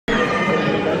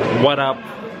What up?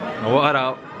 What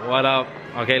up? What up?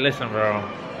 Okay, listen, bro.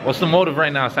 What's the motive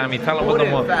right now, Sammy? Tell them what the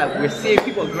motive. We're seeing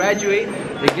people graduate.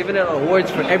 They're giving out awards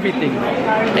for everything, bro.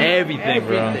 Everything,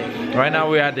 bro. Right now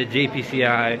we're at the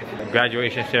Jpci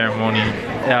graduation ceremony.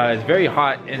 It's very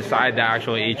hot inside the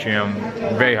actual atrium.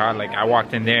 Very hot. Like I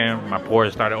walked in there, my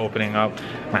pores started opening up.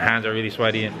 My hands are really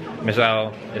sweaty. Miss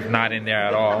L is not in there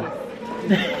at all.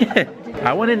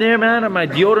 I went in there, man, and my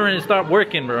deodorant stopped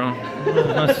working, bro.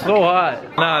 It's so hot.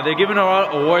 Nah, they're giving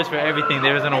out awards for everything.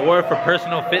 There's an award for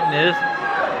personal fitness.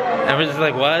 And we're just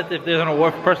like, what? If there's an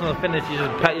award for personal fitness, you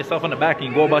just pat yourself on the back and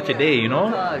you go about your day, you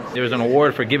know? There's an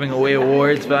award for giving away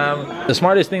awards, fam. The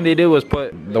smartest thing they did was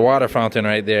put the water fountain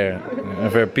right there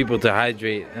for people to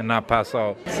hydrate and not pass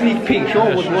out. Sneak peek, show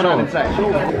them what's going on inside.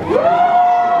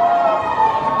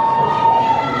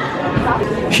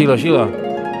 Sheila.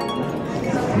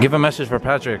 Give a message for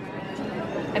Patrick.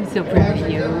 I'm so proud of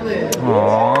you.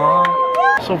 Aww.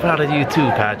 So proud of you too,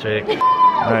 Patrick.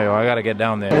 Alright, well, I gotta get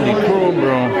down there. Holy cool,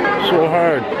 bro. So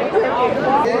hard.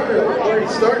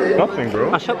 Nothing,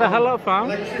 bro. Shut the hell up, fam.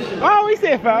 Oh, we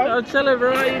say fam. Yo, chill it,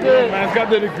 bro. How you doing? Man's got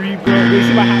the degree, bro. You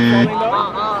see my hat falling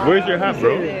down? Where's your hat,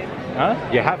 bro? Huh?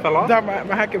 Your hat fell off?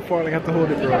 My hat kept falling. I have to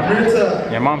hold it, bro.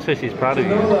 Your mom says she's proud of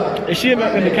you. Is she in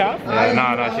the cab? Yeah,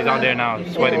 no, she's out there now,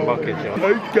 sweating buckets, yo.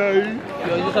 Okay.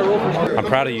 I'm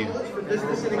proud of you.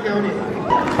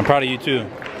 I'm proud of you too.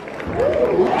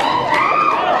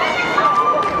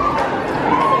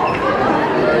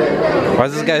 Why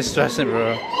is this guy stressing,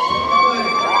 bro?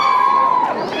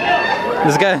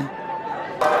 This guy.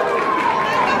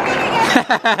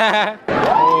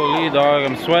 Holy dog,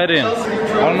 I'm sweating. I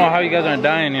don't know how you guys aren't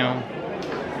dying, yo.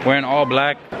 Wearing all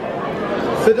black.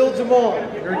 Fidel Jamal,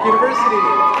 York University.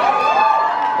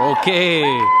 Okay.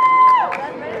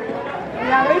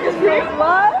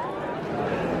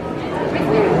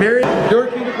 Married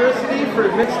York University for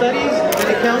mixed studies and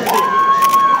accounting.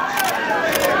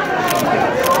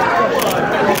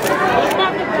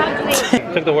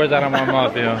 Took the words out of my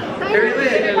mouth, yo.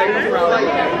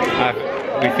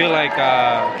 We feel like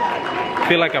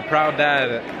a proud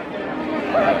dad,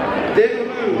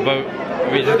 but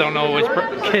we just don't know which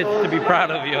kids to be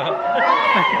proud of, yo.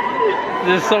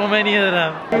 There's so many of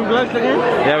them.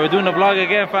 Yeah, we're doing the vlog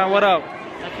again, fam. What up?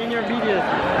 I've seen your videos.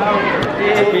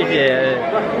 Appreciate it.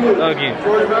 Okay.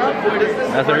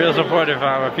 That's a real supporter,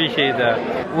 fam. I appreciate that.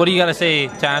 What do you gotta say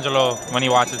to Angelo when he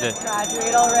watches it?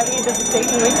 Graduate already. This is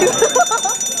taking way too long.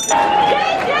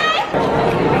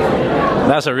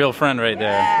 That's a real friend right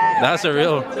there. That's a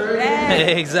real.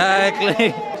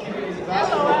 Exactly.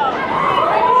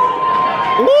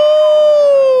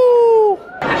 Woo!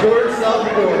 George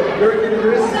Southport, York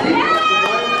University.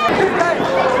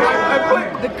 I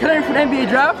put the clearing for the NBA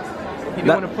draft. I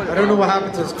don't know what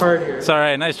happened to his card here. It's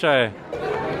alright, nice try.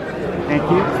 Thank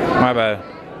you. My bad.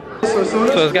 So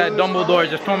this guy Dumbledore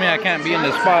just told me I can't be in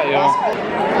this spot, yo.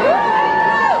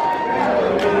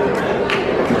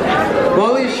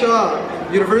 Wally Shaw,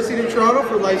 University of Toronto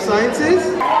for Life Sciences.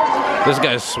 This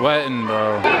guy's sweating,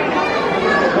 bro.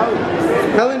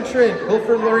 Helen Trin,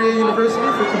 Wilfrid Laurier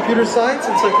University for Computer Science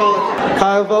and Psychology.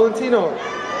 Kyle Valentino,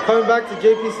 coming back to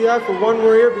JPCI for one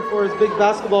more year before his big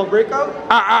basketball breakout.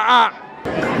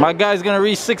 My guy's gonna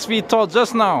reach 6 feet tall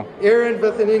just now. Aaron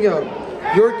Bethanino,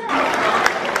 York.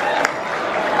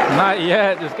 Not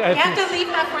yet. This guy. You have to leave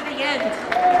that for the end.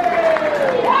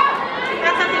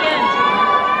 That's at the end.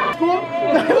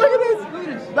 Look at this.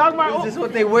 That's my This is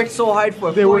what they worked so hard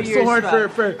for. They worked so hard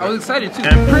for. I was excited too.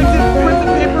 And printed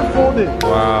paper folded.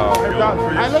 Wow.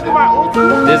 I look at my old.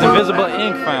 There's invisible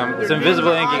ink, fam. It's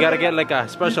invisible ink. You gotta get like a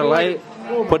special light,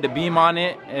 put the beam on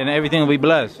it, and everything will be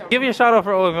blessed. Give me a shout out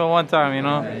for Oakville one time, you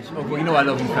know? You know I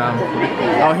love you, fam.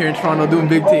 Out here in Toronto doing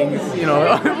big things, you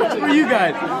know. It's for you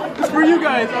guys. It's for you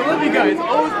guys. I love you guys.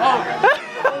 Always up.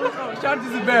 Shout out to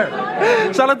Zubair.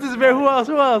 Shout out to Zubair. Who else?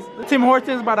 Who else? Tim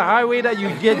Hortons by the highway that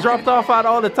you get dropped off at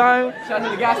all the time. Shout out to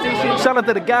the gas station. Shout out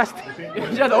to the gas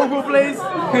station. Shout out to Oakville Place.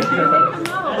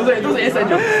 those are inside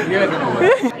jokes. You guys don't know what.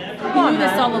 You knew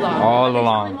this all along. All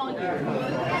along.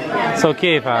 It's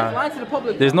okay, fam.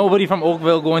 There's nobody from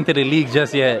Oakville going to the league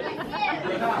just yet.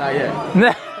 Not yet.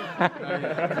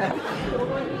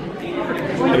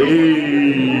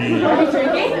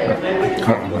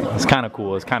 It's kind of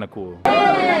cool. It's kind of cool.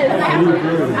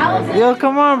 Yo,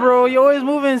 come on, bro. You're always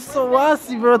moving so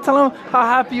wassy, bro. Tell them how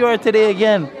happy you are today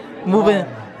again. Moving.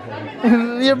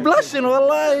 You're blushing,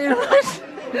 wallah.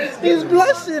 He's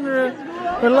blushing, bro.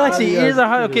 Relax, your ears are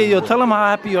high. Okay, yo, tell them how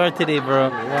happy you are today, bro.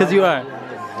 Because you are.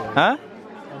 Huh?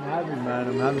 I'm happy, man.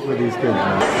 I'm happy for these kids,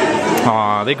 man.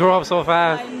 Aw, they grow up so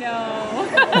fast. I know.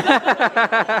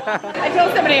 I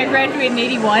told somebody I graduated in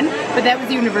 81, but that was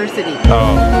university.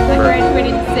 Oh. I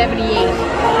graduated in 78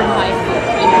 from high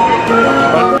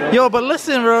school. Yo, but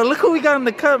listen, bro. Look who we got in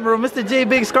the cut, bro. Mr. J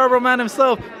Big Scarborough man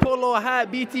himself. Polo hat,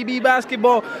 BTB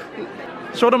basketball.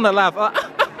 Show them the laugh.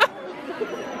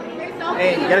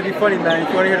 Hey, you gotta be funny, man. If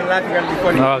you wanna hear the laugh, you gotta be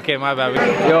funny. Oh, okay, my bad.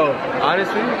 Yo,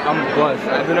 honestly, I'm blessed.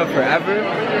 I've been up forever.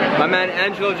 My man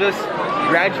Angelo just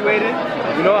graduated.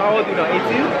 You know how old? You know, 18?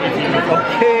 18.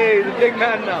 Okay, the big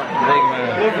man now. Big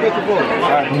man. Look at the ball.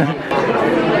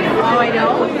 Oh, I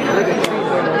know.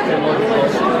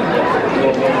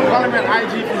 Follow me on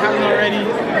IG if you haven't already.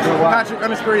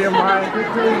 Patrick_EMI.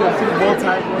 See the bow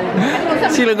tie.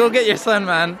 Sheila, go get your son,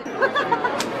 man.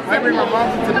 I bring my mom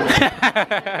to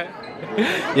the.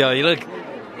 Yo, you look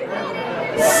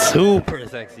super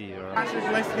sexy, bro.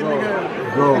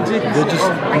 Bro, they just,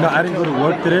 you know, I didn't go to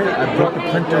work today. I broke the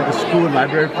printer, the school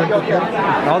library printer,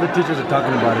 and all the teachers are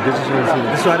talking about it. They just want to see it.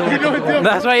 This is why I don't want to go.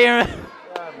 That's why you're.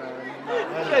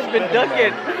 This guy's been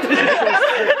ducking.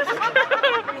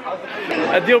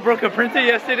 Adil broke a printer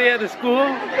yesterday at the school.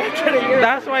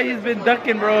 That's why he's been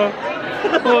ducking, bro.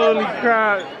 Holy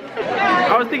crap.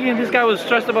 I was thinking this guy was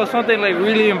stressed about something like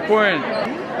really important.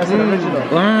 That's an original.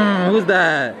 Who's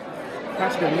that?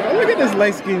 Look at this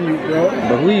light skin you, bro.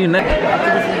 But who you next?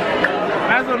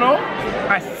 I don't know.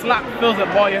 I slapped Phil's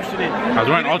at ball yesterday. I was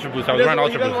wearing Ultra Boost. He doesn't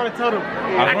want to tell them. I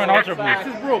was wearing Ultra Boost. Axe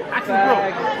is broke. Axe is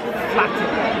broke. Slapped him.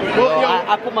 Well, yo,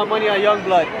 I put my money on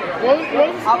Youngblood. what was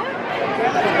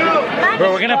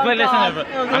Bro, we're gonna play. Listen, bro.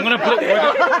 I'm gonna play.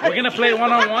 We're gonna play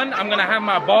one-on-one. I'm gonna have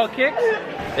my ball kicks.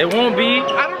 It won't be.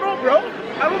 I don't know, bro.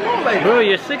 I don't know, like. Bro,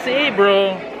 you're 6'8",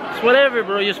 bro. It's whatever,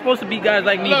 bro. You're supposed to be guys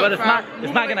like me, Look, but it's fam,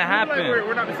 not gonna happen,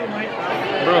 we're not the same height.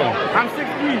 bro. I'm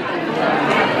 6'3".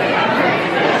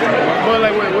 But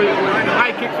like, wait, the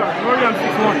high kicks are. Normally I'm 6'1".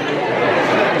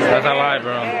 That's a lie,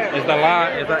 bro. It's the lie.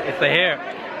 It's the hair.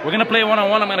 We're gonna play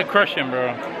one-on-one. I'm gonna crush him,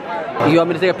 bro. You want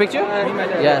me to take a picture?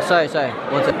 Yeah, sorry.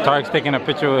 One second. Tarek's taking a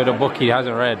picture with a book he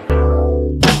hasn't read.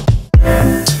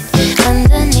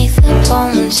 Underneath the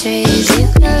palm trees, you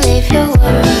can leave your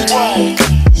worries.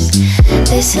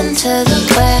 Listen to the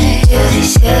waves. They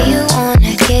say you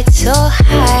wanna get so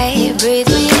high. Breathe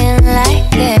me in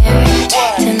like air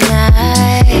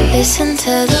tonight. Listen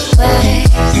to the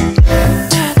waves.